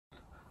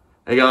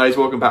Hey guys,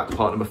 welcome back to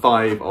part number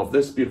 5 of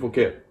this beautiful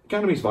kit,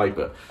 Cantonese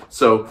Viper.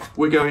 So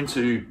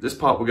this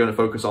part we're going to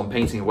focus on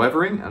painting and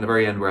weathering, and at the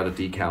very end we're out of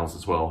decals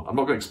as well. I'm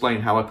not going to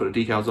explain how I put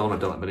the decals on, I've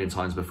done it a million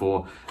times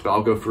before, but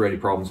I'll go through any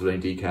problems with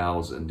any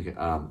decals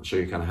and show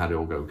you kind of how they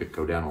all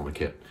go down on the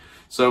kit.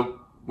 So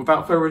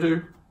without further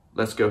ado,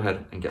 let's go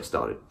ahead and get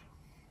started.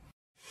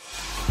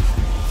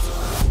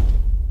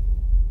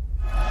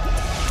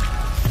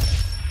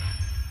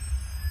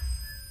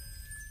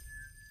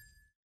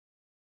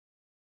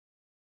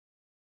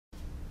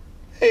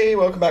 Hey,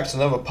 welcome back to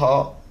another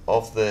part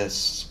of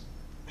this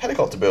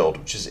helicopter build,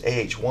 which is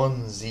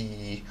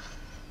AH-1Z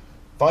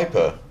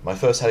Viper, my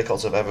first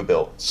helicopter I've ever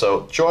built.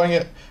 So, enjoying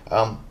it,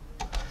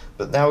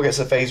 but now we get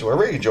to the phase where I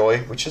really enjoy,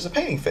 which is a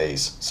painting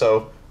phase.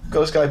 So,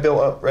 got this guy built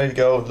up, ready to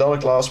go, a lot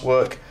of glass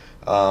work.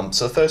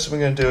 So the first thing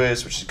we're going to do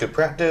is, which is good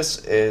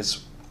practice,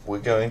 is we're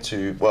going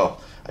to,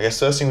 well, I guess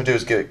the first thing we'll do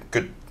is get a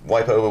good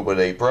wipe over with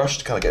a brush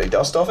to kind of get any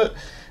dust off it.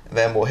 And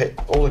then we'll hit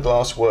all the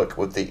glass work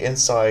with the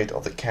inside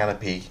of the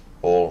canopy,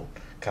 or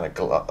kind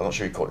of, I'm not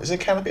sure you call it. Is it a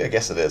canopy? I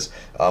guess it is.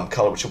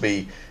 Color, which will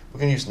be, we're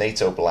going to use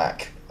NATO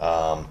black.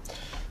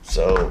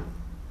 So,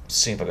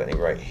 see if I got any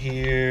right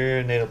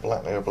here. NATO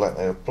black, NATO black,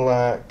 NATO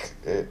black.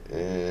 It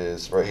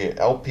is right here.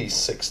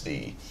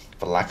 LP60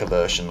 for the lacquer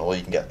version, or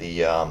you can get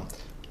the, I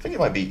think it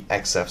might be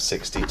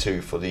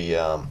XF62 for the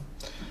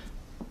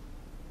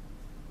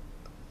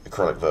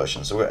acrylic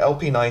version. So we're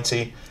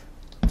LP90.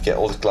 Get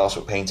all this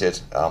glasswork painted,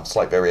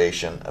 slight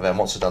variation, and then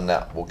once we've done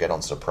that, we'll get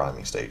onto the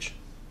priming stage.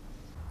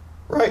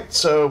 Right,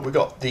 so we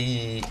got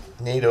the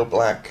NATO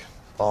black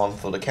on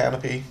for the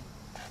canopy.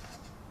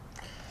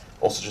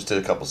 Also just did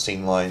a couple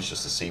seam lines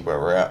just to see where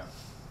we're at.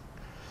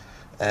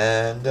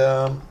 And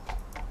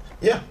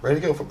yeah,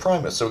 ready to go for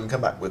primer. So we can come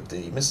back with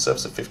the mist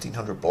surface of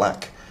 1500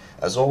 black.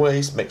 As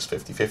always, mixed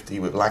 50-50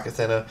 with lacquer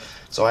thinner.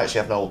 So I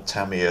actually have an old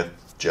Tamiya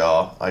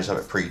jar. I just have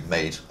it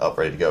pre-made up,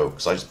 ready to go,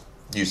 because I just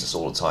use this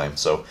all the time.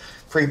 So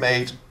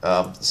pre-made,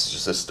 this is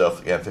just this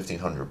stuff, again,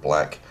 1500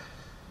 black.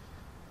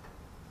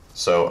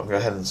 So I'm going to go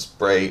ahead and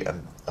spray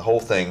and the whole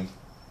thing,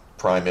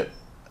 prime it,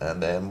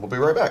 and then we'll be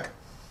right back.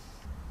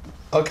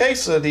 Okay,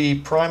 so the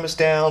primer's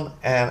down,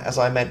 and as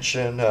I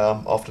mentioned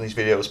often in these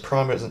videos,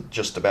 primer isn't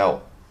just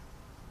about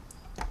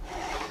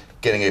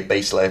getting a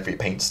base layer for your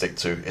paint to stick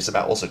to. It's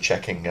about also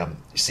checking your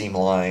seam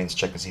lines,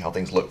 checking to see how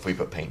things look before you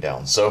put paint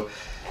down. So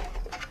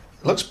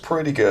it looks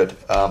pretty good.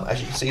 As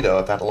you can see though,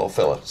 I've had a little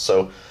filler.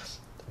 So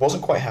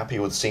wasn't quite happy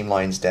with the seam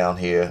lines down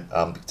here.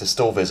 They're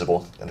still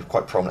visible and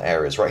quite prominent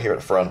areas right here at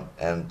the front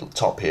and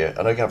top here.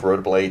 I know you can have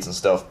rotor blades and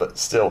stuff, but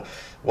still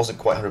wasn't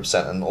quite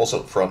 100%. And also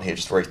at the front here,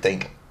 just very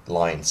thin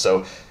lines.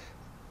 So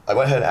I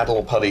went ahead and added a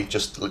little putty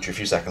just literally a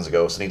few seconds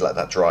ago, so I need to let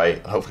that dry.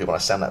 And hopefully when I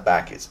sand that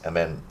back and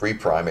then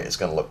re-prime it, it's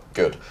going to look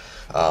good.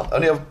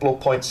 Only other little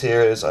points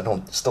here is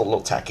still a little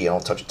tacky. I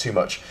don't touch it too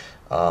much.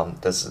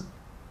 There's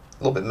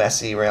a little bit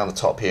messy around the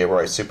top here where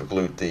I super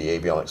glued the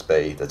avionics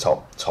bay, the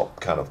top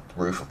kind of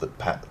roof of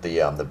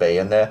the bay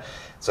in there.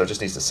 So it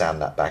just needs to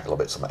sand that back a little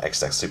bit. Some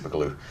excess super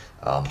glue,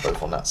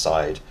 both on that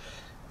side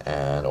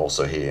and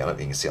also here. I don't know if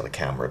you can see on the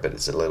camera, but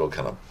it's a little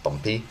kind of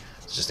bumpy.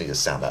 So just need to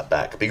sand that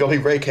back. But you got to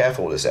be very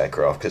careful with this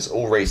aircraft because it's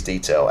all raised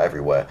detail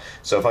everywhere.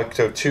 So if I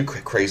go too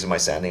crazy in my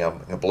sanding, I'm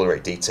going to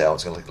obliterate detail.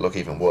 It's going to look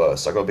even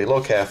worse. So I've got to be a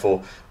little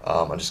careful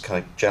and just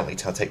kind of gently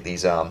take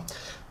these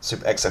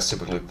excess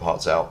super glue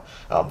parts out.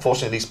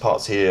 Fortunately, these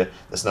parts here,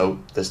 there's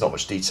not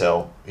much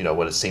detail, you know,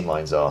 where the seam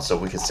lines are, so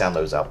we can sand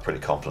those out pretty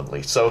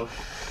confidently. So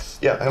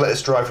yeah, I'm gonna let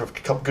this dry for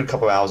a good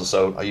couple of hours or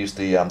so. I use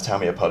the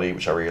Tamiya putty,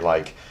 which I really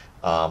like.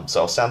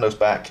 So I'll sand those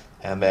back,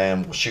 and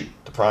then we'll shoot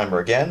the primer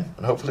again,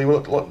 and hopefully we'll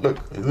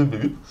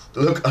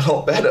look a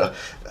lot better.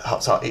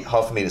 It's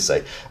hard for me to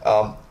say.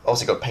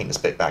 Obviously got to paint this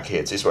bit back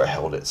here. This is where I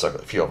held it, so I've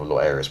got a few other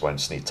little areas where I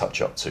just need to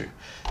touch up too.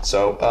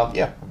 So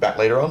yeah, back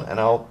later on, and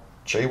I'll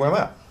show you where I'm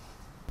at.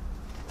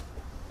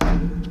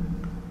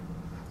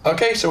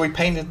 Okay, so we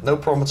painted, no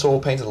problem at all,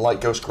 painted a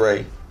light ghost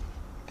grey,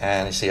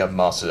 and you see I've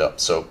masked it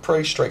up. So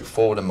pretty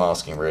straightforward in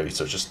masking really,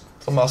 so just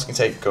some masking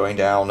tape going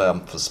down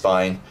for the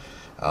spine.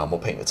 We'll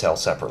paint the tail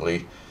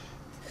separately,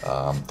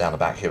 down the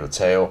back here of the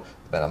tail.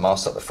 Then I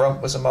masked up the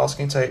front with some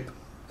masking tape,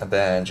 and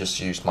then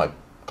just used my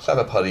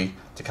clever putty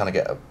to kind of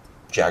get a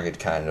jagged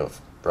kind of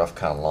rough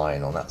kind of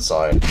line on that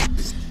side.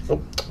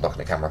 Oh, knocking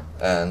the camera.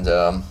 And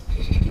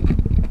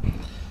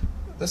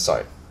this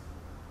side.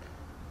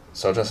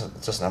 So it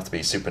doesn't have to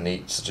be super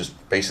neat. So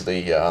just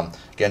basically,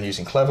 again,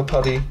 using clever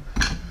putty,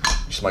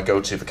 which is my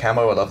go-to for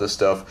camo. I love this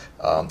stuff.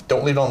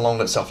 Don't leave it on long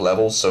that stuff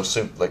levels. So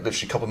soon, like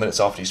literally a couple of minutes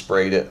after you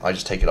sprayed it, I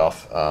just take it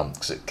off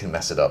because it can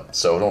mess it up.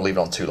 So don't leave it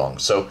on too long.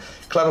 So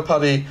clever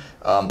putty,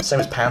 same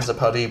as Panzer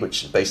putty,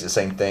 which is basically the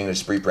same thing. I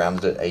just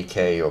rebranded it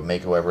AK or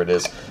Mega, whatever it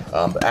is.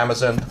 But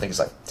Amazon, I think it's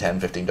like $10,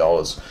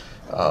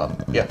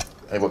 $15. Yeah,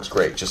 and it works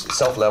great. Just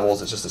self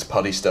levels. It's just this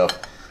putty stuff.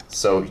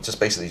 So you just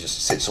basically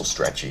it's all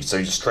stretchy. So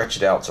you just stretch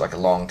it out to like a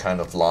long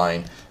kind of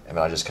line, and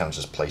then I just kind of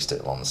just placed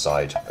it along the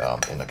side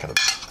in a kind of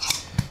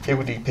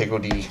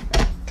higgledy-piggledy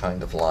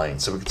kind of line.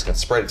 So we're just going to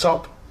spray the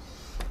top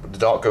with the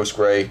dark ghost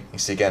grey. You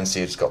see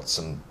it's got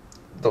some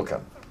little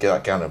kind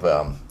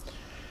of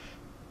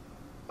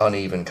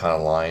uneven kind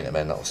of line, and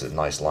then obviously a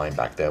nice line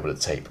back there with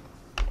the tape.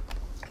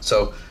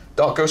 So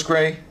dark ghost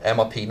grey,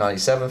 MRP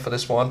 97 for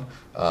this one.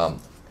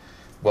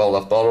 Well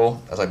loved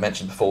bottle. As I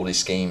mentioned before, these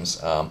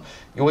schemes,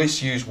 you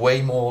always use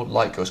way more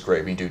light ghost grey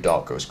when you do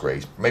dark ghost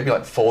grey, maybe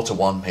like 4 to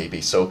 1 maybe.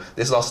 So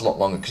this lasts a lot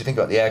longer, because you think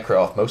about the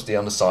aircraft, most of the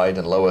underside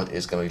and lower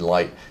is going to be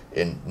light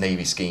in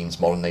Navy schemes,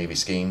 modern Navy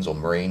schemes or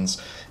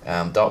Marines.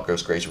 Dark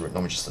ghost greys are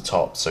normally just the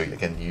top, so you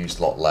can use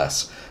a lot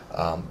less.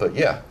 But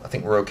yeah, I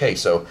think we're okay.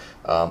 So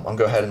I'm going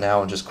to go ahead now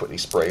and just quickly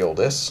spray all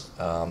this.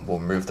 We'll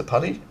remove the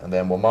putty, and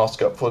then we'll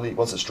mask up for the,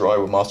 once it's dry,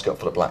 we'll mask up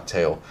for the black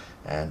tail.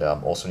 And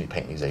also need to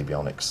paint these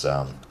avionics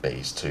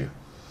bays too.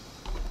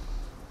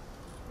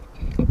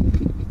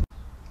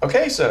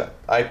 Okay, so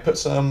I put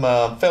some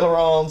filler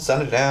on,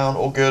 sanded it down,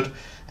 all good.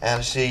 And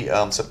you see,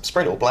 so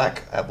sprayed it all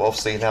black. But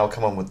obviously now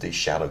come on with the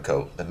shadow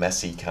coat, the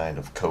messy kind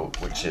of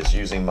coat, which is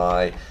using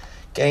my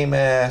Game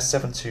Air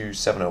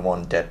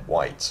 72701 Dead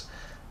White.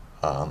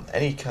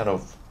 Any kind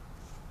of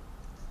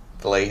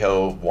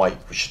Vallejo white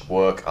should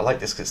work. I like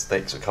this because it's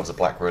thick, so it covers the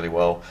black really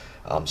well.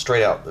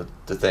 Straight out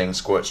the thing,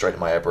 squirt straight in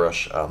my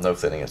airbrush, no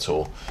thinning at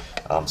all.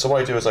 So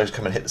what I do is I just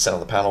come and hit the center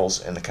of the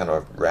panels in a kind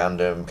of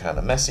random, kind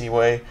of messy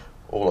way,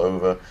 all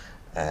over,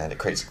 and it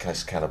creates a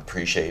kind of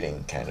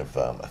pre-shading kind of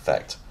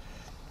effect.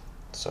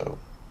 So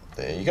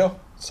there you go.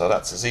 So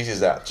that's as easy as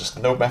that. Just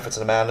no method to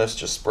the madness,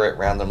 just spray it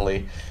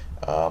randomly.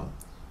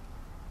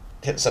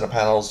 Hit the center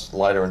panels,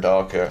 lighter and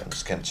darker, and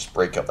just kind of just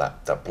break up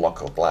that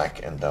block of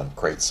black and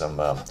create some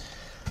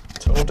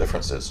total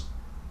differences.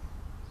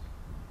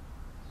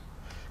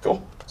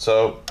 Cool.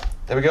 So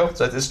there we go.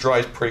 So this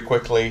dries pretty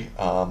quickly.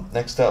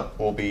 Next up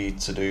will be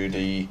to do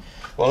the,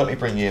 well, let me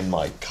bring in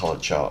my color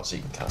chart so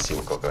you can kind of see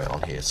what we've got going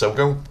on here. So we're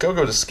going to go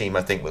to the scheme,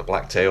 I think, with a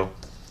black tail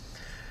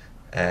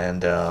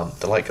and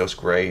the light ghost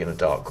gray and a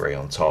dark gray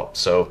on top.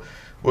 So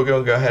we're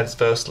going to go ahead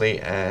firstly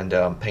and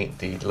paint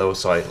the lower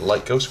side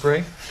light ghost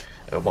gray.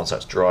 Once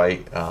that's dry,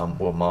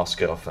 we'll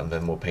mask it off, and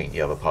then we'll paint the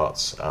other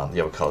parts,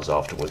 the other colors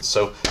afterwards.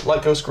 So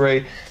light ghost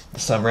gray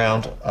this time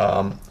around.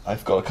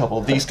 I've got a couple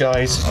of these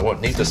guys. I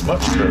won't need this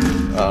much, but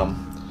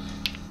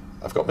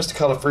I've got Mr.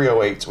 Color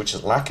 308, which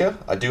is lacquer.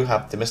 I do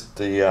have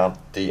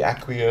the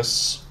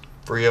Aqueous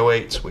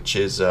 308, which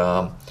is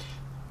like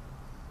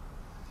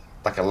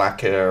a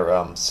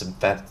lacquer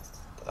synthetic.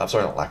 I'm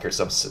sorry, not lacquer.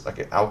 It's like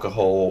an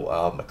alcohol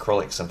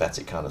acrylic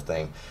synthetic kind of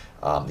thing.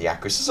 The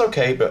Aqueous is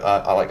okay, but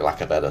I like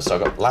lacquer better. So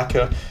I've got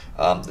lacquer.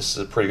 This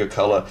is a pretty good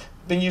color.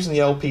 Been using the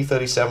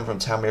LP37 from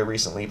Tamiya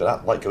recently, but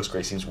that light ghost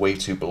gray seems way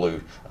too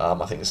blue.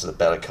 I think this is a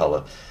better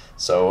color.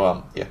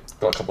 So yeah,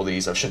 got a couple of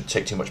these. I shouldn't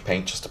take too much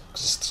paint, just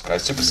this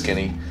guy's super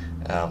skinny.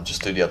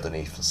 Just do the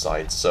underneath and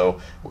sides. So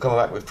we'll come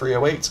back with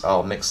 308.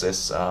 I'll mix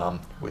this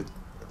with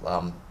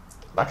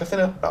lacquer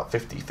thinner, about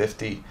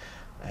 50-50.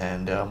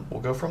 And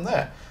we'll go from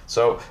there.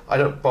 So I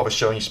don't bother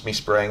showing you me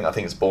spraying. I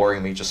think it's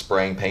boring, me just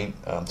spraying paint.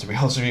 To be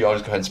honest with you, I'll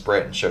just go ahead and spray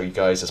it and show you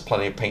guys. There's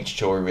plenty of paint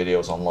tutorial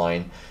videos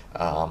online.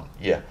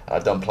 Yeah,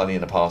 I've done plenty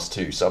in the past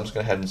too. So I'm just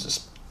going to head and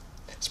just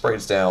spray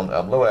this down,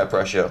 low air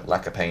pressure,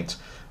 lacquer paint,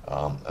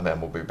 and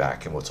then we'll be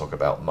back and we'll talk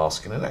about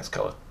masking the next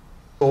color.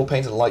 All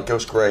painted light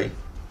ghost gray,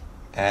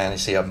 and you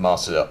see I've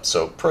masked it up.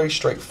 So pretty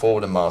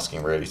straightforward in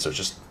masking really. So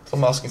just some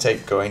masking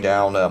tape going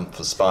down for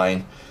the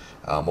spine.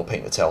 We'll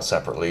paint the tail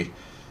separately.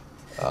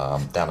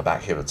 Down the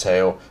back here of the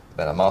tail,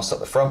 then I masked up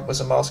the front with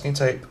some masking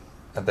tape,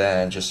 and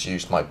then just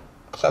used my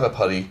clever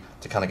putty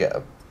to kind of get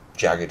a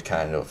jagged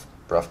kind of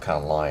rough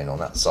kind of line on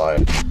that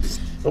side.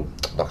 Oh,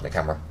 knocking the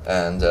camera.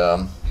 And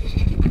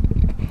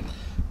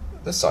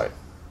this side.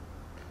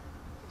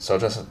 So it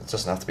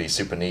doesn't have to be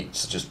super neat.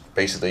 So just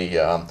basically,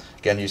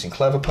 again, using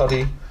clever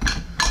putty.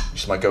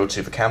 This is my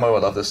go-to for camo. I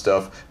love this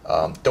stuff.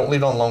 Don't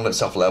leave it on long, let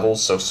itself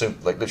levels. So soon,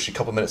 like literally a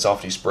couple of minutes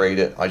after you sprayed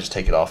it, I just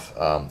take it off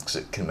because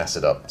it can mess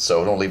it up.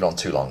 So don't leave it on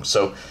too long.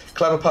 So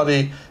clever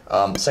putty,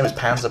 same as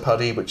Panzer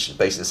putty, which is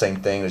basically the same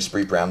thing. They just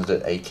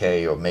rebranded it,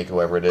 AK or Mega,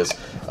 whatever it is.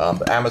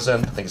 But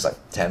Amazon, I think it's like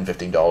 $10,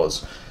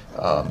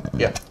 $15.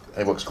 Yeah, and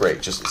it works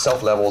great. Just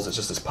self levels. It's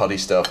just this putty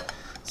stuff.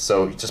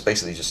 So you just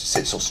basically just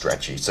sits all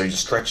stretchy. So you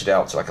just stretch it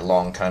out to like a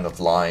long kind of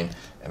line,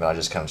 and then I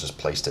just kind of just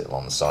placed it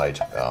along the side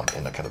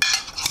in a kind of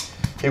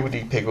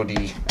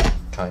higgledy-piggledy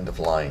kind of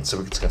line. So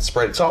we're just going to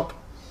spray the top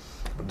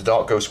with the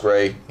dark ghost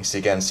gray. You see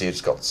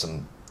it's got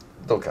some,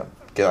 look at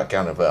that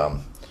kind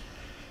of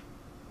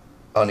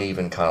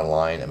uneven kind of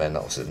line, and then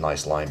obviously a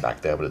nice line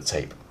back there with the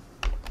tape.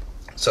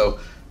 So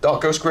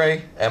dark ghost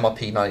gray,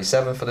 MRP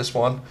 97 for this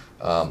one.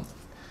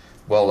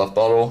 Well loved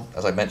bottle.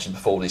 As I mentioned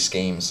before, these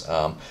schemes,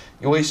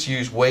 you always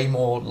use way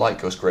more light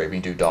ghost gray when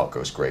you do dark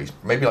ghost gray,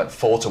 maybe like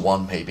 4 to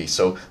 1 maybe.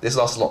 So this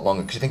lasts a lot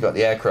longer, because you think about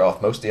the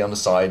aircraft, most of the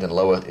underside and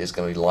lower is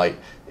going to be light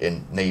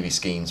in Navy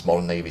schemes,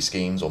 modern Navy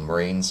schemes or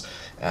Marines.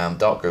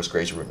 Dark ghost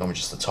grays are normally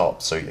just the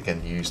top, so you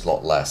can use a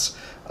lot less.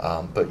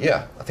 But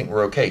yeah, I think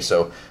we're okay.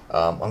 So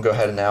I'm going to go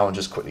ahead now and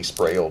just quickly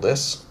spray all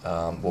this.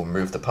 We'll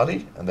remove the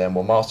putty, and then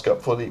we'll mask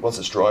up for the, once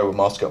it's dry, we'll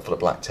mask up for the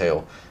black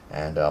tail.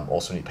 And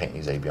also need to paint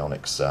these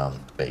avionics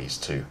bays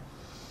too.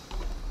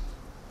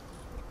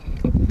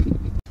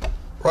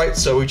 Right,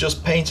 so we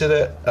just painted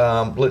it,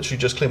 literally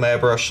just clean my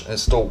airbrush, and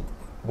it's still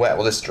wet.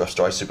 Well, this just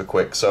dries super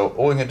quick. So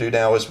all we're going to do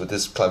now is with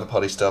this Clever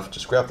Putty stuff,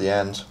 just grab the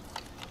end,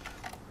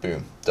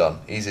 boom, done.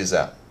 Easy as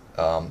that.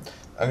 I'm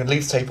going to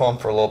leave the tape on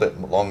for a little bit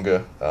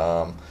longer,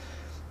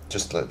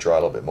 just to let it dry a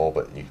little bit more,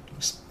 but you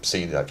can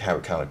see like how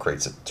it kind of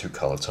creates two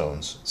color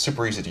tones.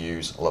 Super easy to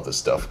use. I love this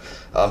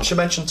stuff. Should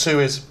mention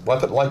too is when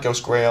I put light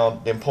ghost gray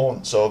on, the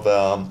importance of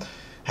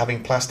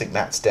having plastic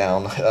mats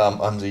down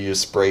under your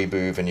spray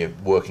booth in your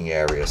working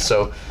area.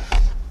 So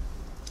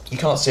you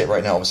can't see it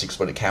right now, obviously, because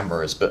where the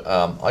camera is. But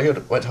I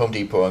went to Home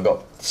Depot and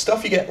got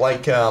stuff you get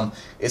like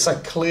it's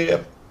like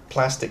clear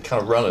plastic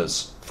kind of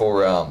runners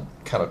for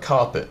kind of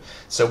carpet.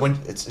 So when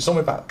it's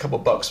only about a couple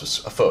of bucks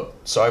a foot.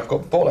 So I've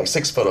bought like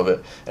 6 foot of it.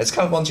 And it's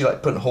kind of ones you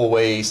like put in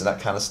hallways and that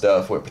kind of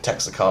stuff where it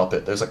protects the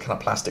carpet. There's like kind of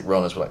plastic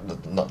runners with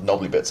like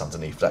knobbly bits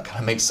underneath. That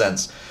kind of makes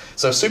sense.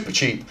 So super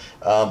cheap.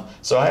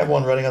 So I have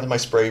one running under my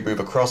spray booth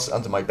across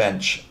under my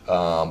bench.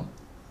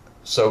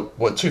 So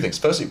well, 2 things.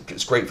 Firstly,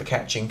 it's great for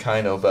catching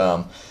kind of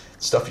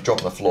stuff you drop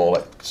on the floor,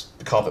 like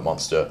the carpet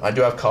monster. I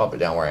do have carpet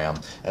down where I am.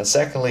 And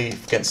secondly,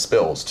 against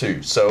spills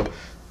too. So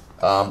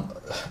I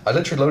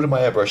literally loaded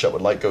my airbrush up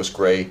with light ghost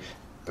grey,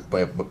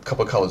 a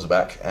couple of colours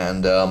back,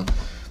 and I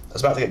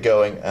was about to get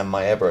going, and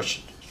my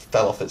airbrush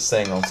fell off its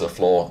thing onto the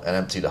floor and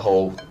emptied the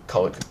whole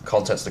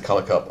contents of the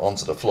colour cup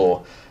onto the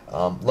floor.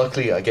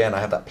 Luckily, again, I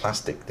had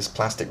this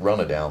plastic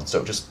runner down,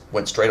 so it just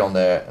went straight on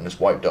there and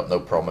just wiped up, no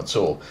problem at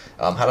all.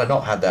 Had I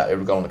not had that, it would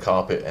have gone on the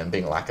carpet, and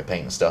being lacquer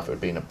paint and stuff, it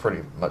would have been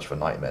pretty much of a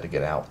nightmare to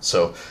get out.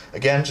 So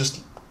again,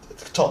 just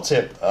top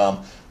tip.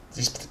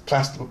 These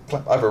plastic,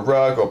 either a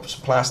rug or some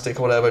plastic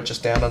or whatever,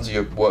 just down under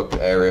your work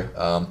area,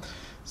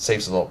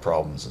 saves a lot of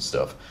problems and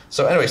stuff.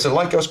 So anyway, so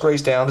light ghost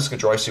gray's down. This is gonna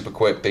dry super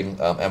quick, being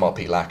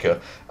MRP lacquer.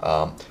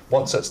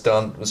 Once that's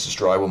done, this is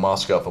dry. We'll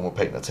mask up and we'll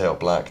paint the tail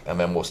black, and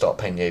then we'll start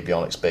painting the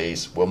avionics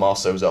bays. We'll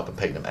mask those up and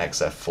paint them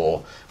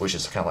XF4, which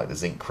is kind of like the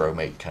zinc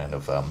chromate kind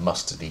of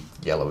mustardy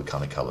yellowy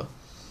kind of color.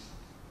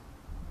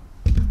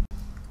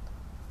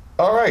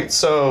 All right,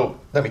 so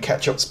let me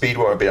catch up speed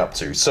where I've been up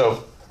to.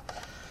 So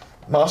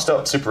masked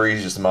up, super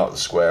easy, just to mark the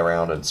square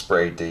around, and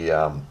sprayed the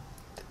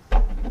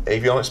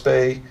avionics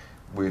bay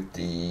with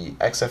the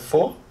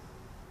XF4,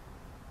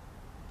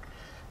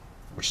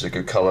 which is a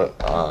good color,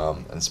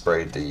 and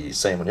sprayed the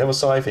same on the other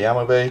side for the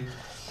ammo bay.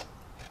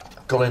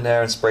 Got in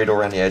there and sprayed all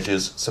around the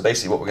edges. So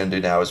basically what we're going to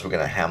do now is we're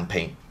going to hand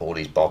paint all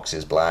these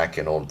boxes black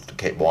and all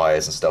the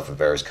wires and stuff in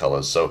various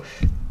colors. So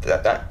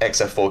that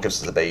XF4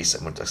 gives us the base,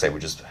 and like I say, we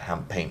just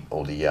hand paint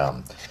all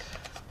the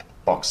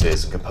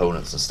boxes and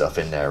components and stuff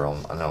in there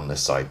on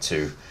this side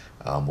too.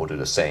 We'll do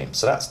the same.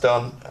 So that's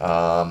done.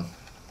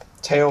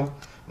 Tail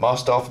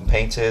masked off and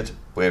painted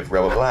with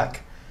rubber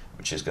black,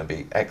 which is going to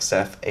be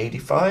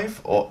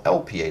XF85 or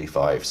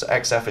LP85. So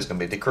XF is going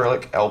to be the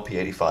acrylic,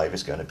 LP85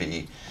 is going to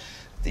be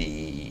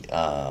the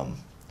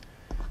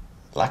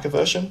lacquer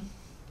version.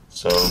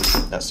 So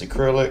that's the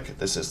acrylic,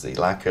 this is the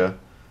lacquer.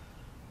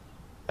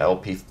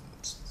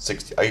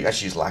 LP60, I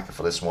actually use lacquer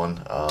for this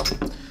one.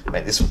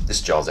 Mate,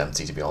 this jar's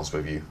empty, to be honest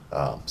with you,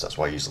 so that's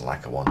why I use the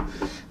lacquer one.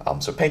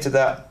 So painted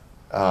that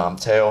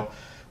tail.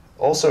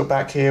 Also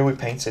back here we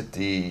painted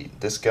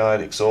this guy,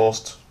 the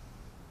exhaust,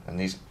 and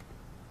these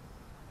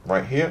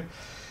right here.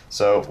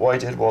 So what I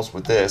did was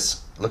with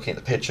this, looking at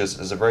the pictures,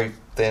 there's a very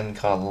thin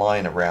kind of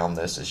line around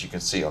this, as you can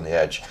see on the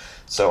edge.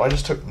 So I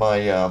just took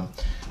my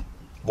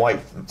white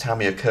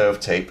Tamiya curve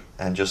tape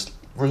and just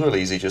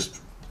really easy, just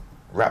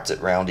wrapped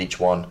it around each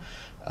one,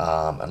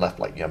 and left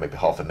like, you know, maybe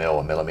half a mil,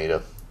 a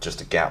millimeter,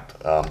 just a gap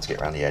to get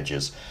around the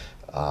edges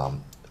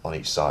on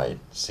each side.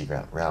 See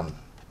around,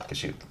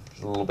 gives you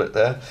a little bit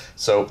there.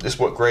 So this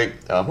worked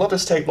great. Love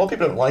this tape. A lot of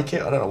people don't like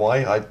it. I don't know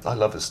why. I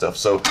love this stuff.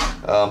 So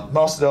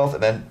masked it off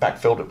and then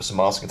backfilled it with some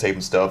masking tape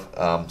and stuff.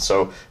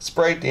 So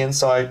sprayed the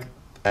inside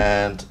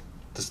and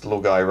this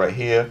little guy right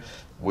here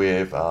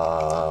with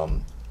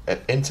an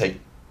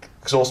intake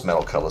exhaust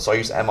metal color. So I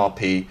use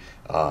MRP,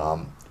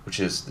 which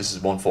is, this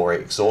is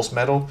 148 exhaust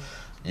metal.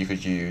 You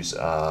could use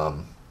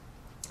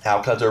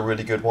Alclad, a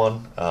really good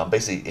one.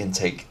 Basically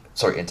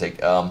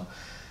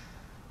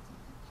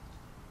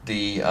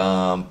the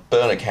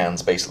burner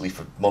cans basically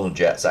for modern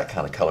jets, that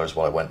kind of color is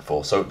what I went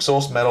for. So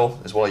exhaust metal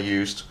is what I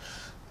used,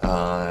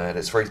 and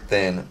it's very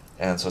thin,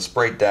 and so I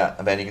sprayed that,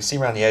 and then you can see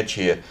around the edge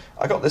here,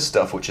 I got this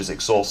stuff which is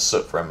exhaust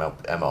soot for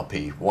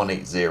MRP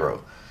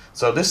 180.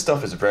 So this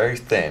stuff is very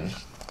thin,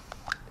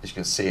 as you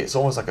can see. It's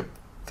almost like a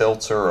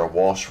filter or a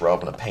wash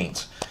rather than a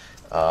paint.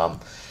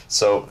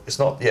 So it's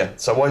not, yeah,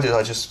 so what I did,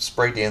 I just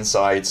sprayed the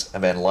insides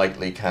and then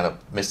lightly kind of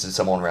misted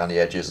some on around the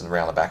edges and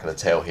around the back of the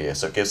tail here.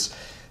 So it gives a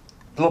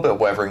little bit of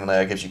weathering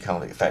there, gives you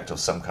kind of the effect of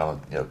some kind of,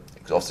 you know,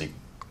 obviously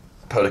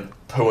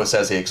Pua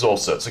says here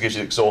exhaust soot, so it gives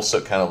you the exhaust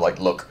soot kind of like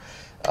look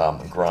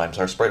and grime.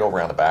 So I sprayed all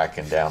around the back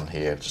and down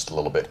here just a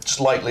little bit, just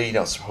lightly, you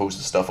know, hose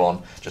the stuff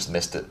on, just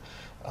mist it.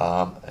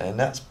 And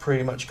that's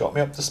pretty much got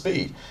me up to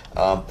speed.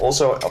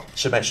 Also, I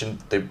should mention,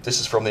 this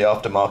is from the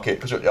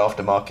aftermarket, because the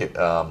aftermarket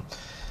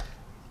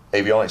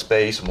avionics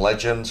bays from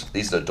Legend.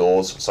 These are the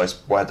doors. So I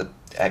had the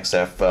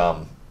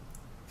XF4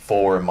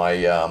 in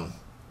my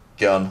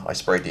gun, I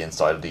sprayed the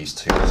inside of these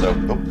two, so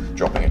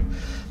dropping it.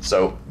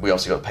 So we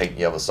also got to paint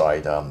the other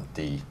side,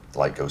 the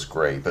light goes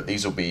grey, but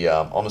these will be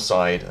on the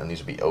side, and these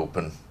will be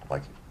open,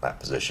 like that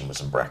position with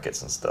some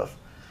brackets and stuff.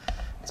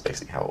 That's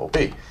basically how it will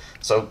be.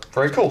 So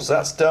very cool, so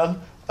that's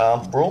done.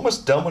 We're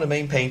almost done with the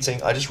main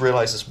painting. I just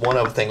realized there's one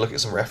other thing, look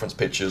at some reference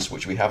pictures,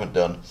 which we haven't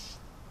done.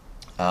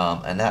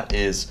 And that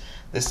is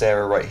this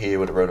area right here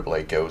where the rotor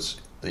blade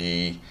goes.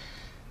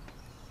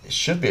 It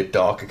should be a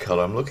darker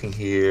color. I'm looking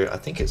here. I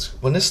think it's,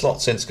 when this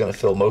slots in, it's going to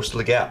fill most of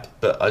the gap,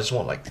 but I just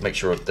want like to make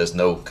sure there's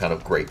no kind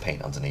of grey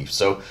paint underneath.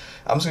 So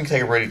I'm just going to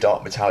take a really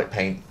dark metallic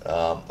paint,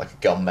 like a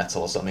gunmetal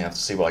or something. I have to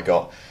see what I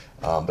got.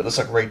 But it looks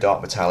like a really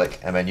dark metallic,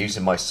 and then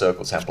using my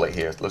circle template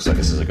here, it looks like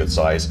this is a good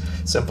size.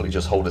 Simply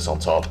just hold this on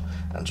top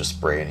and just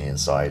spray in the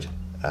inside,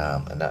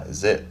 and that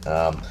is it.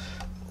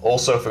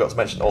 Also, forgot to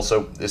mention,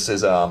 also, this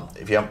is,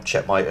 if you haven't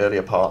checked my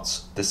earlier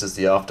parts, this is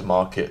the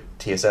aftermarket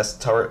TSS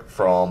turret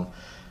from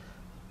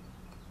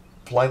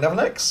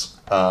avionics.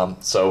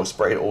 So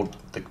sprayed all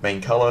the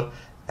main color,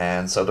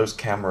 and so those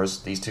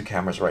cameras, these two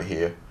cameras right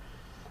here,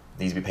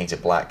 need to be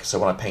painted black. So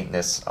when I paint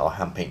this, I'll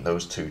hand paint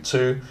those two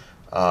too.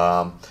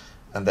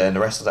 And then the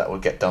rest of that will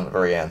get done at the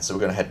very end. So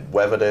we're going to head and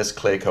weather this,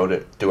 clear coat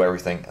it, do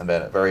everything, and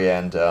then at the very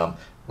end,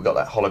 we've got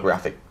that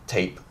holographic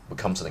tape that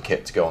comes in the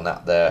kit to go on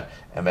that there,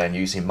 and then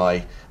using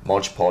my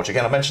Mod Podge.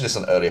 Again, I mentioned this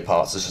in earlier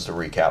parts, this is a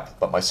recap,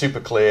 but my super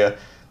clear,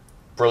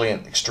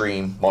 brilliant,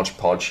 extreme Mod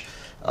Podge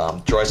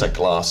dries like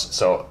glass.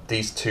 So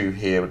these two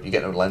here, you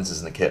get no lenses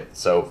in the kit.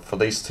 So for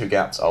these two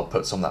gaps, I'll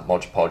put some of that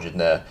Mod Podge in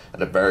there at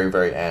the very,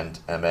 very end,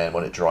 and then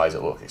when it dries,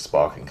 it'll look like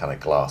sparkling kind of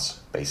glass,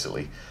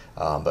 basically.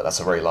 But that's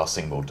the very last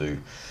thing we'll do.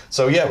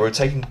 So yeah, we're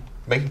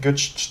making good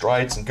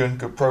strides and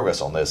good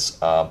progress on this.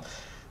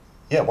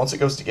 Yeah, once it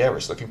goes together,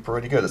 it's looking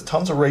pretty good. There's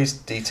tons of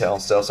raised detail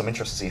and stuff, so I'm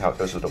interested to see how it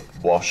goes with the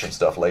wash and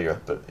stuff later,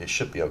 but it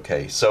should be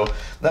okay. So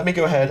let me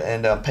go ahead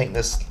and paint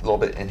this a little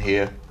bit in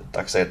here,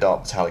 like I say, a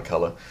dark metallic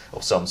color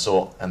of some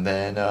sort, and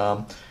then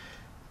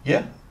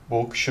yeah,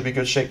 we should be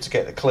good shape to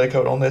get a clear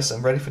coat on this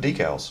and ready for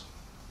decals.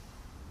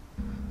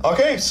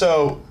 Okay,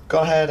 so go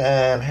ahead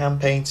and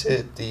hand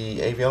painted the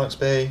avionics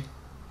bay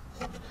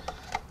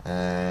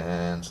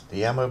and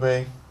the ammo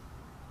bay.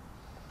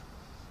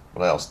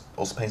 What else?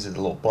 Also painted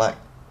the little black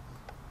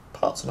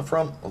parts on the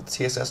front of the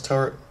TSS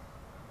turret.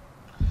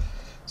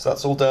 So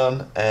that's all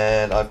done,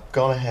 and I've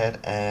gone ahead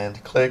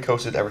and clear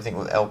coated everything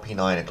with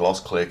LP9, a gloss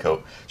clear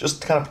coat,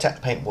 just to kind of protect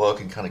the paint work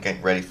and kind of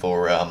get ready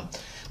for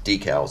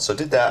decals. So I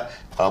did that.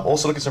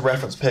 Also look at some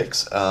reference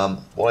pics.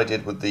 What I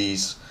did with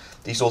these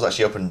doors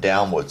actually open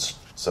downwards,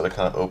 so they're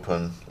kind of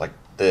open like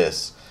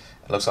this.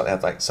 It looks like they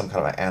have like some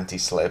kind of an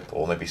anti-slip,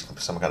 or maybe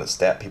some kind of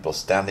step, people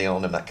standing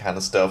on them, that kind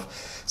of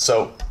stuff.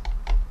 So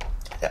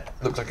yeah,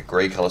 it looks like a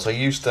grey color. So I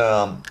used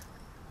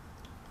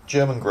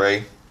German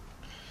grey.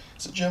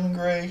 Is it German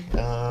grey?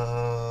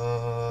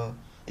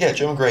 Yeah,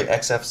 German grey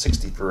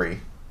XF63.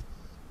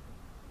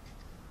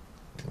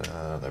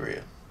 There we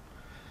go.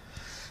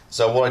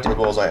 So what I did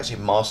was I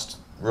actually masked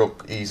real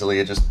easily.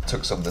 I just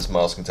took some of this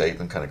masking tape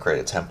and kind of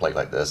created a template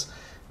like this,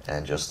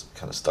 and just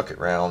kind of stuck it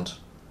round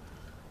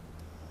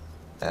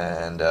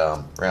and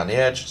around the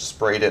edge, just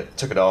sprayed it,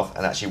 took it off,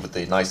 and actually with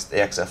the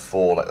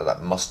XF4, like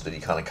that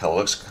mustardy kind of color,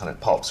 looks kind of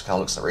pops, kind of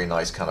looks a really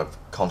nice kind of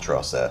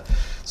contrast there.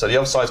 So the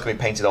other side's going to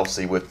be painted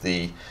obviously with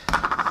the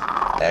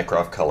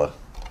aircraft color,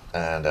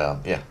 and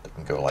yeah, they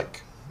can go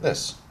like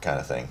this kind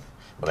of thing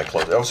when they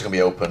close. They're also going to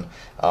be open.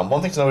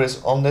 One thing to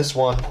notice on this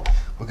one,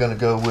 we're going to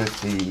go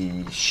with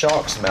the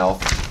shark's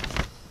mouth,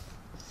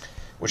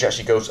 which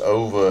actually goes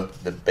over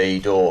the bay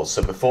doors.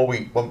 So before we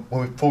doing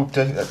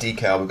that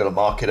decal, we've got to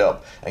mark it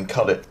up and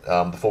cut it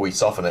before we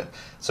soften it,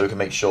 so we can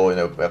make sure, you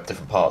know, we have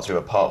different parts. We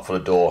have a part for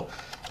the door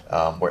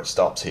where it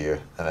stops here,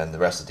 and then the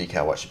rest of the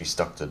decal will actually be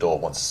stuck to the door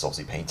once it's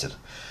obviously painted.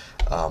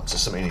 So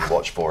something you need to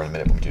watch for in a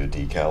minute when we do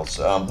the decals.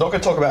 I'm not going to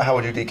talk about how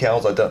we do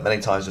decals. I've done it many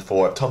times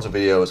before. I have tons of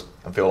videos.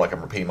 I feel like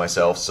I'm repeating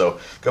myself, so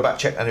go back,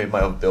 check any of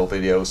my other build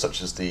videos,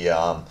 such as the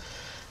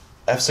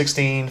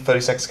F16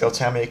 32nd scale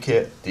Tamiya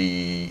kit,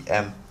 the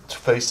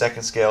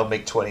M32nd scale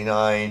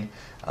MiG-29,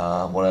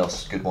 what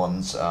else, good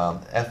ones,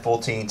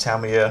 F14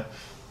 Tamiya,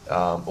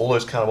 all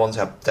those kind of ones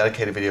have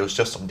dedicated videos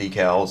just on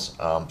decals.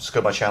 Just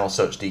go to my channel,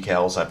 search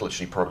decals. I've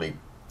literally probably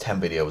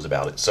 10 videos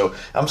about it. So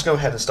I'm just going to go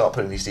ahead and start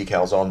putting these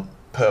decals on,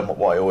 per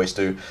what I always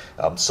do,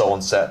 sew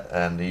on set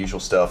and the usual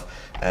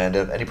stuff, and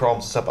any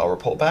problems and stuff I'll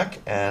report back,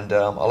 and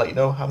I'll let you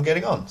know how I'm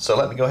getting on. So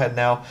let me go ahead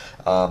now,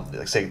 like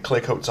I say,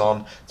 clear coats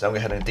on, so I'm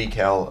going to go ahead and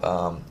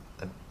decal,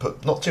 and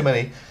put not too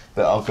many,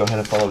 but I'll go ahead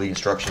and follow the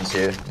instructions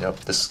here, you know,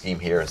 this scheme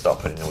here, and start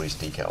putting all these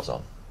decals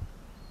on.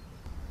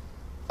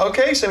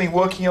 Okay, so I'm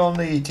working on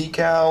the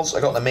decals.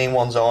 I got the main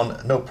ones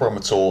on, no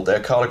problem at all. They're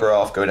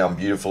cartograph, go down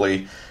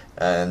beautifully,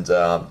 and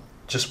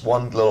just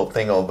one little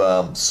thing of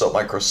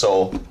micro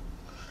sole.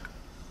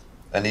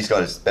 And these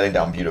guys bedding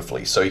down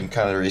beautifully, so you can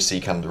kind of really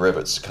see kind of the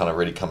rivets kind of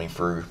really coming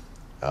through.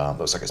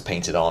 Looks like it's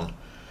painted on.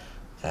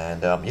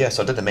 And yeah,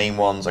 so I did the main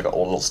ones. I got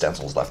all the little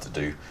stencils left to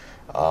do.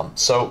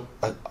 So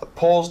I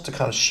paused to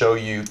kind of show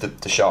you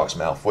the shark's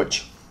mouth,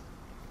 which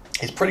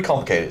is pretty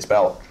complicated. It's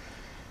about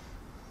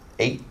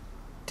 8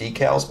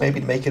 decals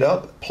maybe to make it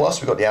up.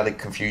 Plus we got the added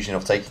confusion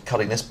of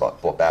cutting this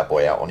bad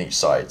boy out on each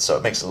side, so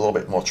it makes it a little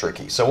bit more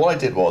tricky. So what I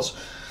did was,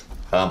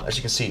 as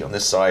you can see on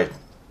this side,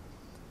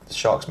 the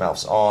shark's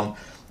mouth's on,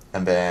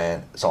 and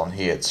then it's on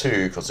here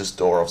too, because this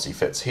door obviously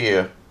fits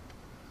here.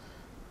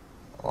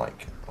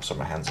 Like, so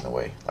my hand's in the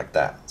way, like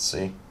that,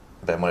 see?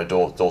 And then when the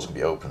door's gonna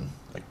be open,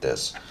 like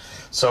this.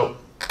 So,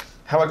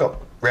 how I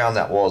got around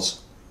that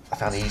was, I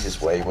found the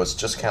easiest way was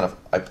just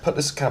I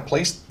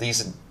placed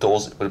these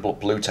doors with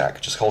blue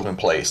tack, just hold them in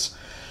place.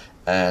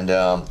 And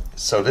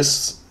so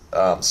this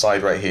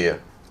side right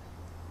here,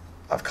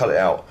 I've cut it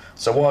out.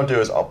 So what I'll do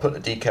is I'll put the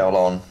decal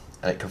on,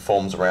 and it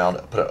conforms around,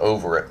 put it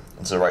over it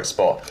into the right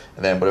spot.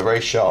 And then with a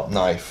very sharp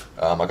knife,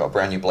 I got a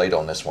brand new blade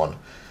on this one.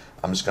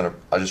 With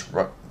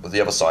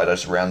the other side, I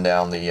just ran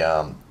down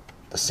the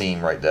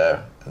seam right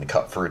there and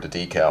cut through the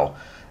decal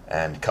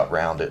and cut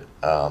round it.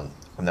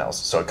 And that was,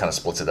 so it kind of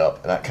splits it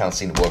up, and that kind of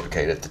seemed to work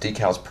okay. The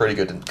decal's pretty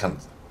good, and kind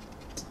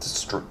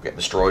of get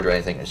destroyed or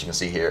anything. As you can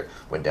see here,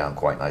 went down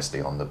quite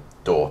nicely on the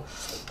door.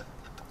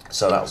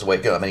 So that was the way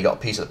to go. And then you got a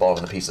piece at the bottom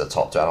and a piece at the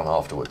top to add on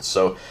afterwards.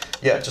 So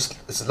yeah,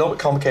 it's a little bit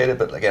complicated,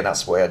 but again,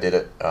 that's the way I did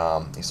it.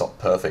 It's not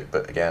perfect,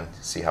 but again,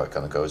 see how it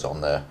kind of goes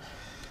on there.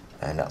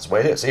 And that's the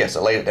way it is. So yes,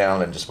 I laid it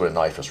down and just with a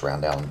knife just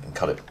ran down and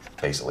cut it,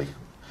 basically.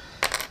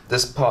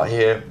 This part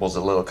here was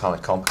a little kind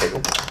of complicated.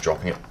 Oops,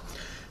 dropping it.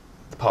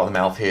 The part of the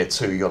mouth here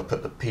too, you got to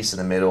put the piece in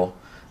the middle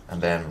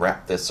and then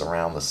wrap this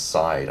around the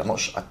side. I'm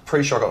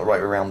pretty sure I got it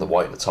right around the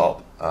white at the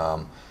top.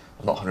 I'm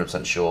not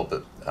 100% sure,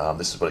 but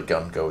this is where the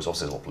gun goes.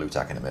 Obviously, there's a little blue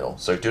tack in the middle.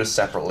 So do this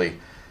separately.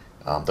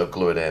 Don't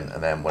glue it in,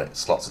 and then when it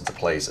slots into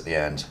place at the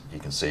end, you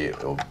can see it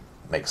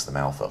makes the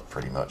mouth up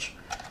pretty much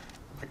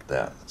like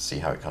that. See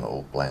how it kind of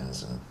all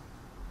blends and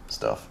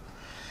stuff.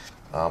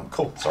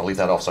 Cool, so I'll leave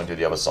that off so I can do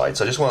the other side.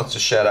 So I just wanted to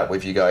share that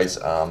with you guys.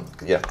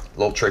 Yeah, a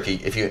little tricky.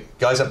 If you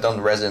guys have done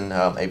the resin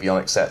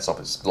avionics sets up,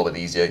 it's a little bit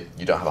easier.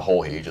 You don't have a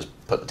hole here, you just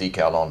put the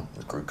decal on,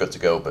 it's good to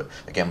go. But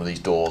again, with these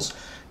doors,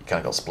 you kind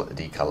of got to split the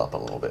decal up a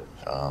little bit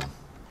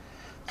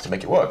to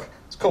make it work.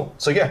 It's cool.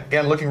 So yeah,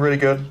 again, looking really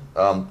good.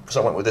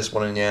 So I went with this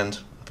one in the end.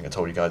 I think I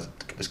told you guys,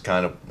 this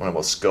kind of one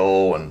about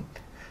skull, and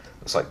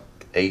looks like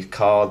 8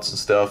 cards and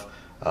stuff.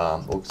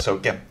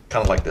 So yeah,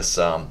 kind of like this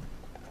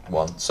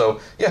one. So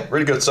yeah,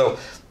 really good. So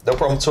no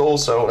problem at all.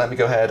 So let me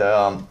go ahead.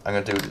 I'm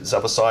going to do this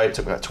other side. It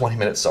took me about 20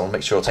 minutes, so I'll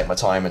make sure I take my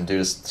time and do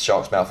this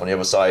shark's mouth on the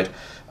other side.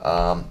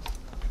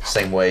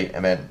 Same way,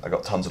 and then I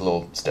got tons of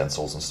little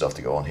stencils and stuff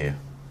to go on here.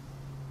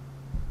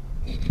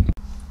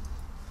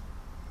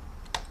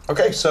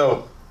 Okay,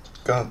 so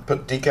gonna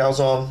put decals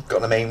on,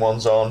 got the main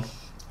ones on,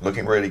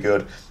 looking really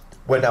good.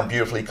 Went down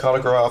beautifully, color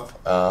graph,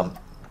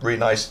 really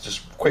nice,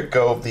 just quick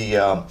go of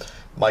the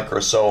micro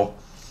sole,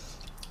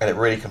 and it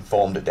really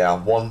conformed it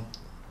down. One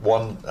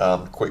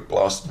quick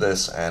blast of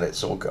this, and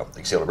it's all got, you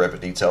can see all the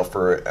rivet detail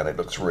through it, and it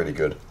looks really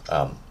good.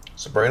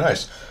 So very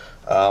nice.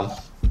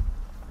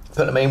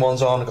 Put the main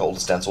ones on, got all the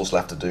stencils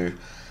left to do,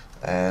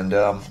 and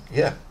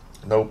yeah,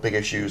 no big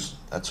issues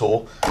at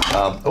all.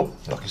 Oh,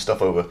 knocking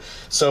stuff over.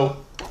 So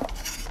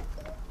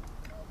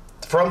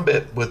the front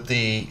bit with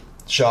the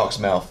shark's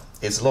mouth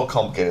is a little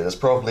complicated. There's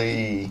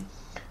probably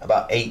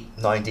about 8-9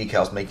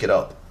 decals make it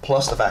up,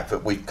 plus the fact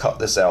that we cut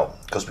this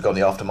out because we got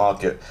the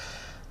aftermarket.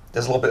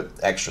 There's a little bit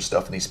extra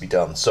stuff that needs to be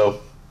done.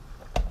 So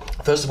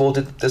first of all,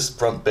 did this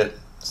front bit,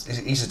 it's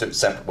easy to do it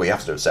separately. Well, you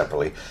have to do it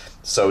separately,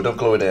 so don't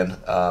glue it in.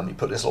 You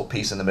put this little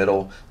piece in the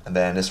middle, and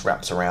then this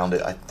wraps around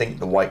it. I think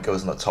the white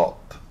goes on the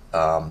top,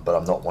 but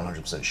I'm not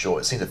 100% sure.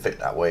 It seems to fit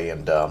that way,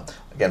 and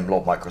again, a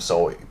lot of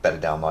microsole, it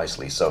bedded down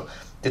nicely. So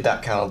did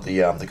that kind of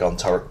the gun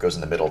turret goes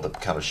in the middle, the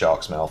kind of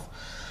shark's mouth.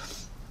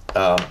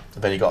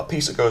 Then you got a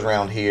piece that goes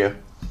around here,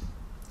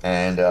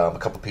 and a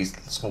couple of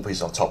small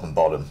pieces on top and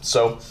bottom.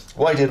 So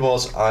what I did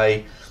was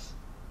I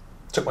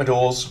took my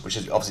doors, which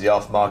is obviously the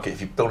aftermarket.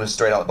 If you're building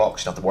straight out the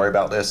box, you don't have to worry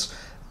about this.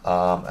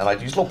 And I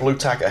used a little blue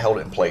tack, I held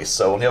it in place.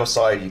 So on the other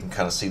side, you can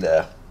kind of see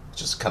there,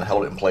 just kind of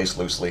held it in place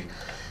loosely.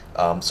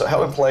 So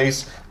held in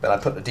place, then I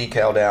put the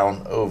decal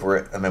down over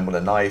it, and then with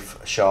a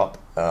knife, a sharp,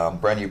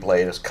 brand new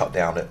blade, just cut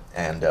down it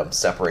and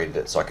separated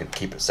it so I could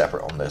keep it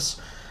separate on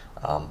this,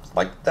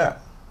 like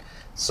that.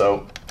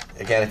 So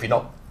again, if you're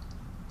not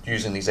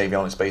using these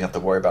avionics, you don't have to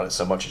worry about it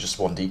so much. It's just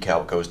one decal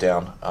that goes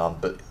down,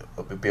 but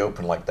it would be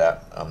open like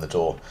that, the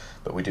door.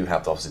 But we do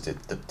have obviously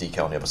the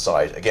decal on the other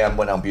side. Again,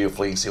 went down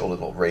beautifully. You see all the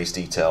little raised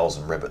details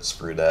and rivets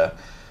through there.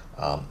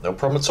 No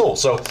problem at all.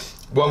 So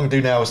what I'm going to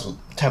do now is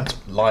attempt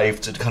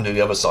live to kind of do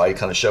the other side,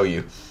 kind of show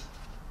you.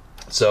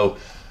 So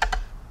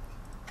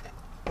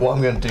what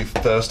I'm going to do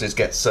first is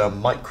get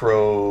some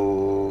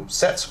micro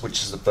sets,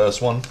 which is the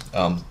first one.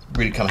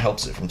 Really kind of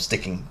helps it from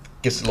sticking,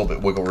 gives it a little bit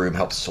of wiggle room,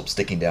 helps it stop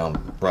sticking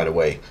down right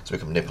away, so we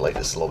can manipulate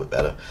this a little bit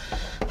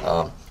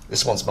better.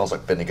 This one smells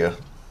like vinegar.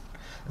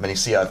 And then you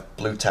see I've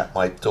blue tapped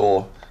my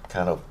door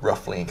kind of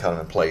roughly and kind of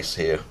in place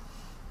here.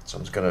 So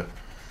I'm just going to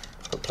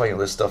put plenty of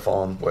this stuff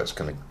on where it's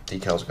going to,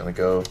 decals are going to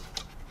go.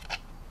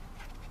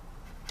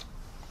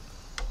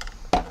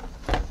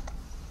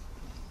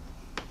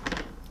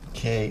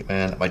 Okay,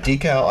 and my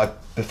decal,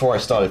 before I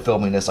started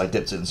filming this, I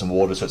dipped it in some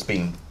water, so it's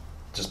been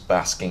just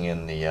basking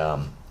in the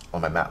on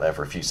my mat there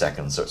for a few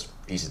seconds, so it's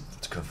easy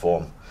to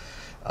conform.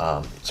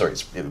 Sorry,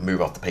 it would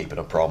move off the paper,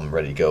 no problem,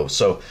 ready to go.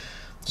 So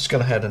just go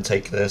ahead and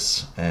take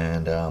this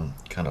and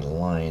kind of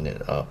line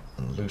it up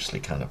and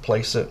loosely kind of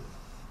place it.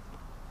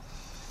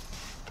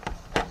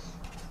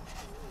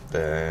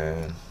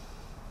 Then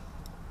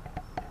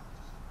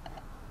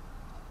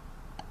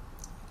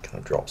kind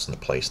of drops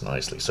into place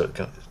nicely, so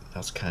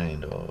that's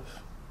kind of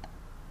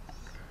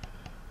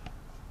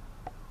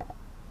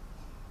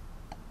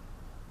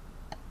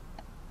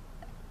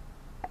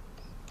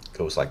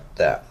goes like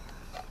that.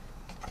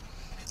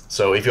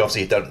 So if you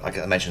obviously don't, like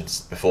I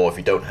mentioned before, if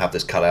you don't have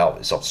this cut out,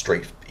 it's not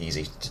straight,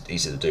 easy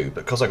to do.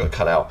 But because I got it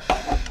cut out,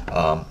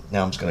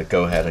 now I'm just going to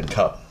go ahead and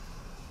cut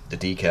the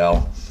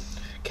decal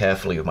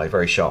carefully with my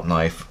very sharp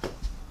knife.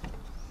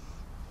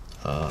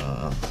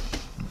 I'm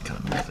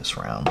going to move this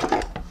around.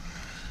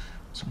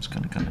 So I'm just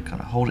going to kind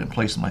of hold it in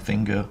place with my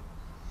finger,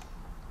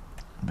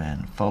 and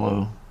then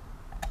follow.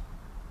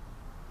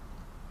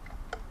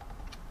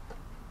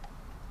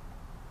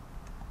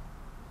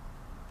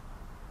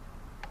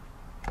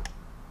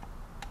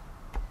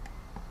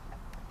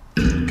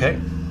 Okay.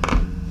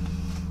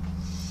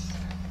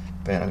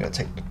 Then I'm going to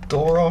take the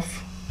door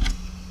off.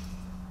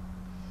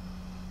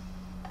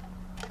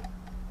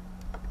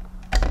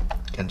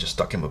 Again, just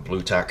stuck in with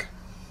blue tack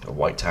or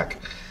white tack,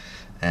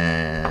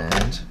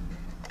 and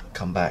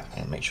come back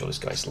and make sure this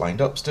guy's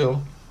lined up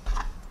still.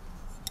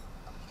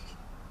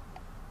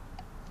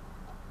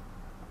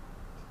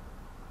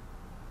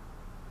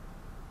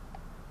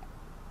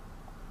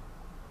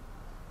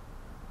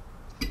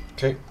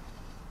 Okay.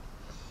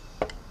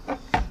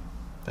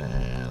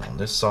 And on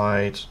this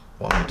side,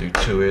 what I'm going to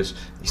do too is,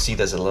 you see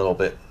there's a little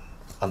bit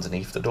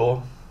underneath the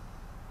door.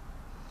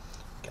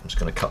 Okay, I'm just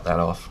going to cut that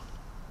off.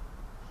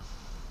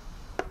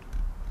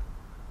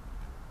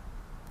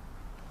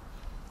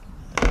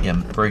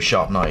 Again, very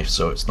sharp knife,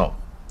 so it's not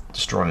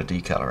destroying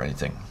the decal or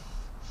anything.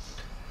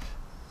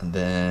 And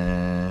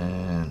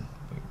then,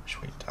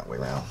 which way, that way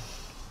around.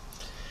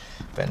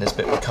 Then this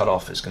bit we cut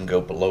off is going to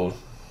go below.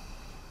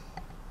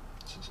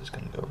 So this is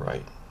going to go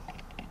right.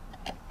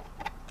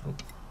 Oh.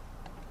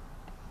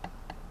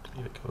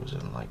 It goes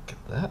in like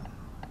that.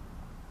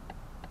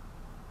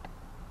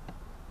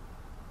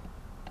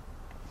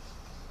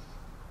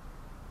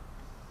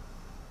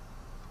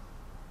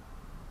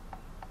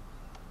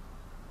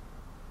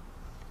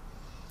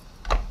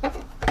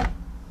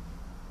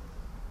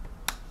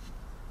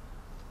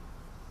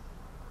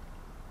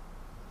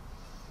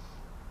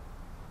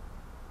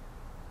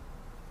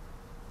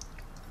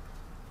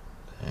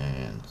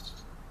 And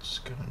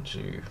just going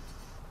to,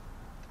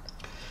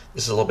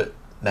 this is a little bit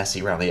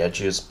messy around the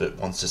edges, but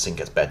once this thing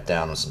gets bed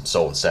down and some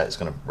sole and set, it's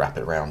going to wrap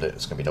it around it.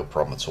 It's going to be no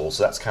problem at all.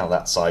 So that's kind of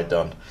that side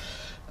done.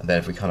 And then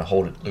if we kind of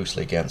hold it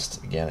loosely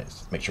against, again,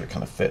 make sure it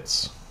kind of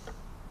fits.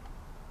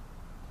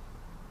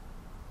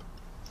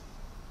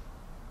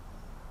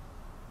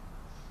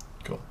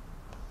 Cool.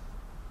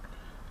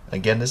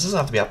 Again, this doesn't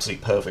have to be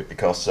absolutely perfect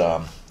because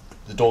the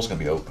door's going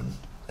to be open.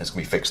 It's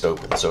going to be fixed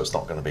open, so it's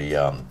not going to be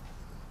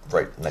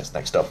right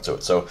next up to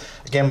it. So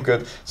again, we're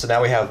good. So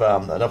now we have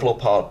another little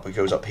part that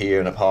goes up here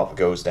and a part that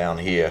goes down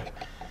here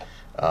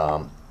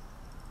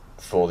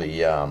for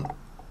the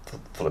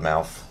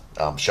mouth,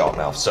 sharp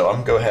mouth. So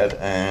I'm going to go ahead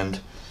and,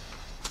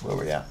 where are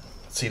we at?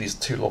 See these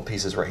two little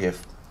pieces right here.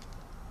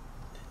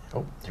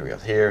 Oh, here we go,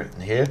 here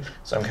and here.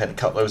 So I'm going to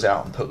cut those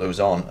out and put those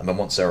on, and then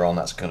once they're on,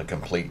 that's going to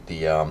complete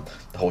the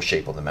whole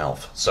shape of the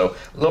mouth. So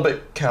a little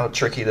bit kind of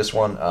tricky, this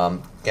one.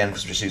 Again,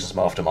 because we're just using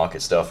some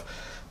aftermarket stuff.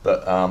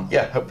 But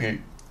yeah, hope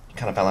you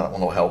kind of found that one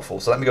a little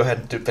helpful. So let me go ahead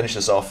and finish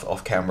this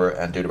off camera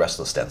and do the rest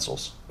of the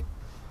stencils.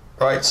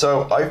 Right,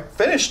 so I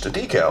finished the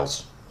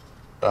decals.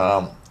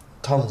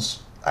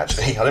 Tons,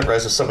 actually. I didn't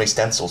realize there's so many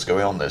stencils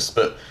going on this,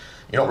 but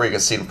you're not really going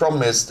to see. The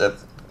problem is that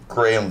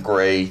grey on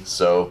grey,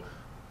 so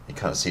you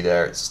kind of see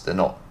there, they're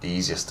not the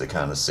easiest to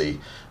kind of see.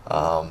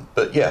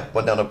 But yeah,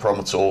 went down no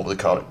problem at all with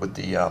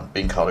the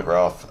being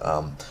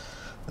cartograph.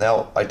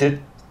 Now I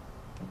did,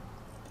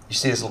 you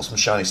see there's some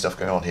shiny stuff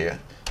going on here.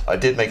 I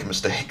did make a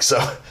mistake,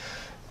 so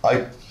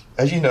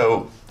as you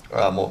know,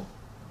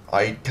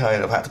 I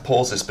kind of had to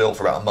pause this build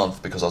for about a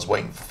month because I was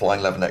waiting for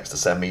Flying Leatherneck to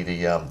send me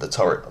the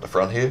turret at the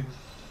front here.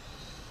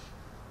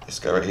 This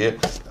guy right here.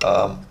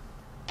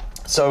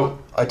 So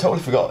I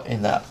totally forgot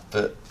in that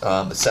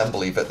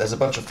assembly that there's a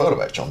bunch of photo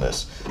etch on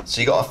this.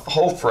 So you got a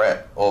whole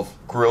fret of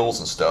grills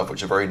and stuff,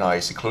 which are very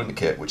nice, including the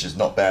kit, which is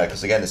not bad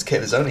because again, this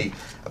kit is only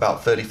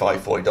about $35,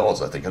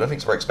 $40, I think. I don't think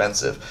it's very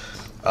expensive.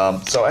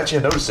 So actually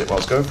I noticed it when I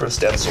was going through the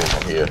stencils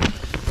on here.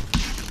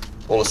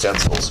 All the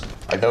stencils,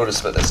 I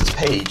noticed that there's this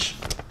page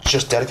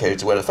just dedicated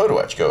to where the photo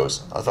etch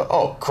goes. I thought,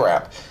 oh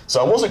crap.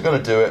 So I wasn't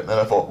going to do it, and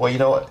I thought, well, you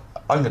know what,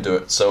 I'm going to do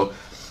it. So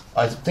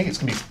I think it's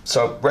going to be,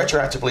 so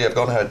retroactively I've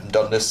gone ahead and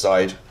done this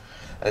side,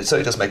 and it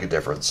certainly does make a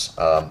difference.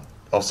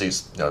 Obviously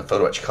it's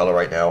photo etch color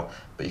right now,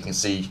 but you can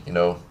see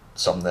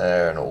some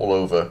there and all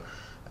over,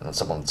 and then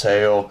some on the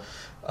tail.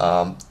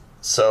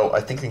 So I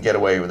think I can get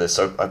away with this.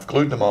 So I've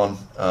glued them on.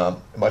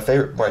 My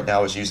favorite right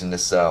now is using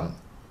this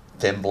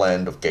thin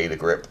blend of Gator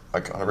Grip. I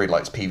really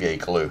like this PVA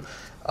glue.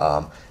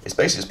 It's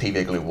basically just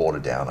PVA glue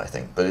watered down, I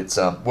think, but it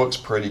works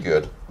pretty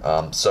good.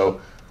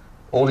 So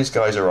all these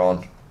guys are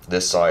on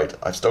this side.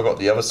 I've still got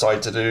the other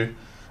side to do,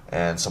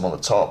 and some on the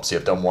top. See,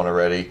 I've done one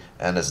already,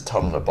 and there's a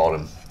ton on the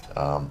bottom,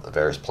 at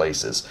various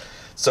places.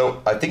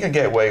 So I think I can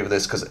get away with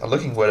this because I'm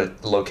looking where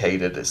it's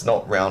located. It's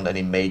not around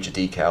any major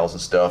decals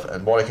and stuff.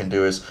 And what I can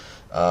do is,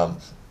 I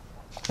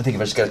think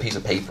if I just get a piece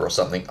of paper or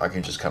something, I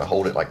can just kind of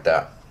hold it like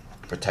that,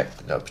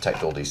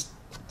 protect all these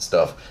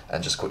stuff,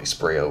 and just quickly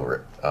spray over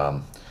it.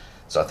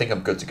 So I think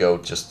I'm good to go,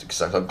 just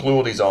because I'll glue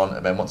all these on,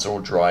 and then once they're all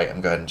dry, I'm going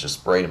to go ahead and just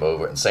spray them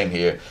over. And same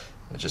here,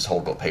 just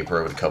hold the paper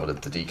over to cover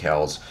the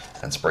decals,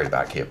 and spray it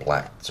back here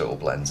black so it all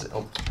blends it.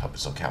 Oh, hope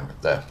it's on camera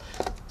there.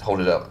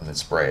 Hold it up and then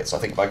spray it. So I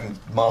think if I can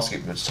mask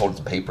it, just hold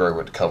some paper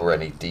over to cover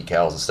any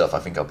decals and stuff, I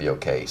think I'll be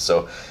okay.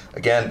 So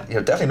again,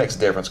 definitely makes a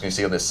difference. You can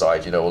see on this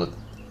side, all the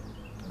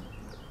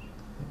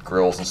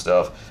grills and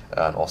stuff,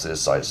 and also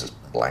this side is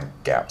just blank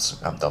gaps.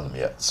 I haven't done them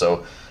yet.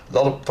 So a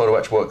lot of photo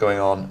etch work going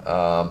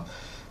on.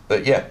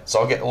 But yeah, so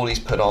I'll get all these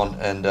put on,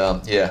 and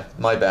yeah,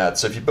 my bad.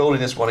 So if you're building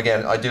this one,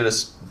 again, I do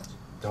this,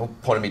 the whole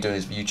point of me doing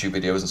these YouTube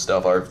videos and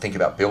stuff, I think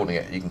about building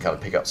it, you can kind of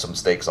pick up some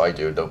mistakes I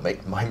do, and don't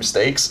make my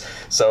mistakes.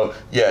 So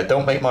yeah,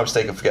 don't make my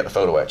mistake and forget the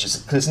photo etch.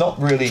 It's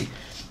not really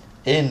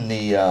in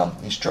the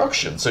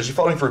instructions. So as you're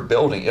following through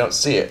building, you don't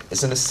see it.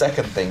 It's in the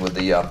second thing with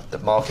the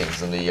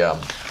markings and the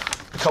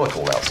color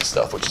callouts and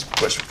stuff,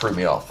 which threw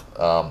me off.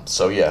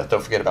 So yeah,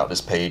 don't forget about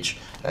this page,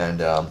 and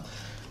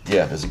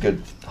yeah, there's a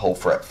good whole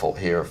fretful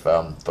here of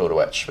photo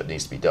etch that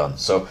needs to be done.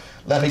 So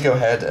let me go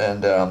ahead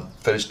and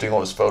finish doing all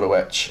this photo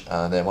etch,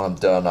 and then when I'm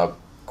done, I'll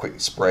quickly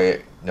spray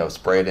it,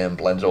 spray it in,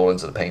 blend it all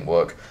into the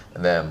paintwork,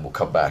 and then we'll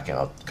come back and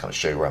I'll kind of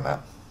show you where I'm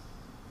at.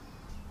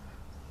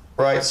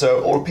 Right,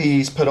 so all the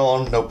PE's put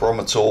on, no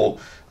problem at all.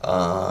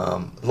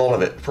 A lot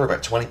of it, probably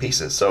about 20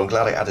 pieces, so I'm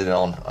glad I added it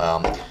on.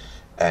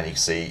 And you can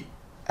see,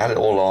 add it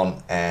all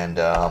on, and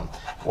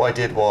what I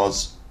did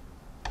was,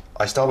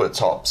 I started with the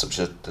tops, which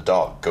is the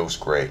dark ghost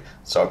grey.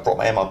 So I brought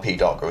my MRP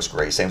dark ghost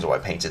grey, same as what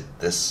I painted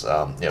this,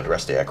 the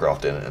rest of the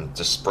aircraft in, and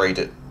just sprayed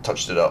it,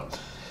 touched it up.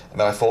 And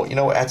then I thought, it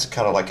adds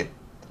kind of like a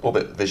little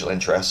bit of visual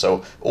interest.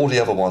 So all the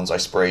other ones I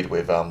sprayed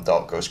with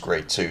dark ghost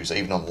grey too, so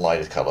even on the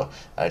lighter colour.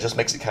 And it just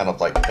makes it kind of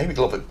like, maybe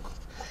a little bit,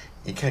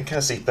 you can kind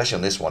of see, especially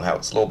on this one, how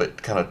it's a little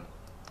bit kind of,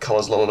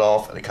 colours a little bit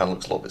off, and it kind of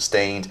looks a little bit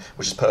stained,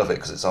 which is perfect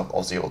because it's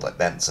obviously all like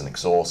vents and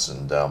exhausts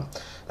and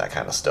that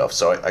kind of stuff.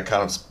 So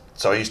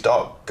I use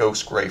dark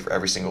ghost grey for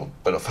every single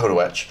bit of photo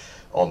etch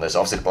on this.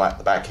 Obviously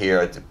the back here,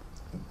 I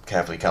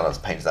carefully kind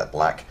of painted that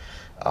black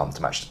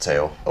to match the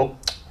tail. Oh,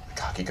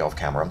 I keep going off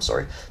camera, I'm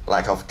sorry.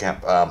 Black off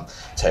the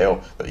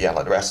tail, but yeah,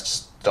 like the rest,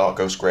 just dark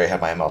ghost grey. I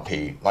had my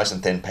MRP, nice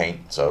and thin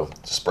paint, so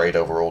just sprayed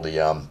over all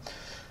the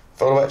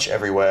photo etch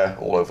everywhere,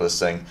 all over this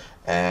thing.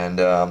 And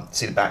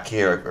see the back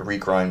here, I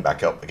re-grind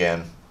back up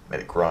again,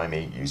 made it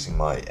grimy using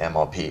my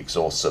MRP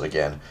exhaust soot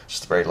again,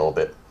 just sprayed a little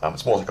bit.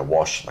 It's more like a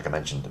wash, like I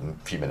mentioned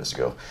a few minutes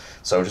ago.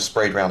 So just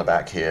sprayed around the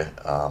back here,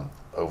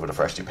 over the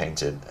freshly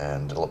painted,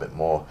 and a little bit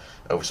more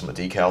over some of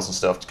the decals and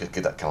stuff to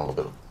get that kind of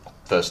little bit of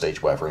first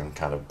stage weathering,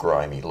 kind of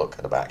grimy look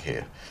at the back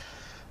here.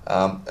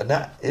 And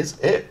that is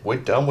it. We're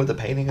done with the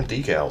painting and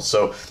decals.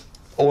 So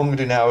all I'm going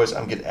to do now is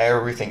I'm going to get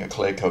everything a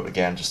clear coat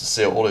again, just to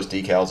seal all those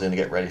decals in and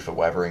get ready for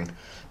weathering.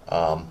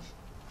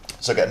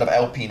 So get another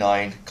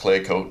LP9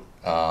 clear coat,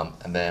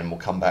 and then we'll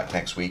come back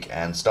next week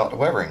and start the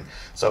weathering.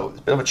 So it's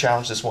a bit of a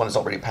challenge. This one is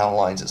not really panel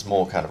lines, it's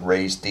more kind of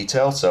raised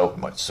detail, so we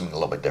might do something a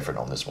little bit different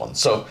on this one.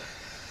 So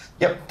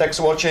yep, thanks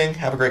for watching,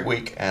 have a great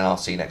week, and I'll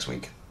see you next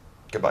week.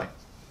 Goodbye.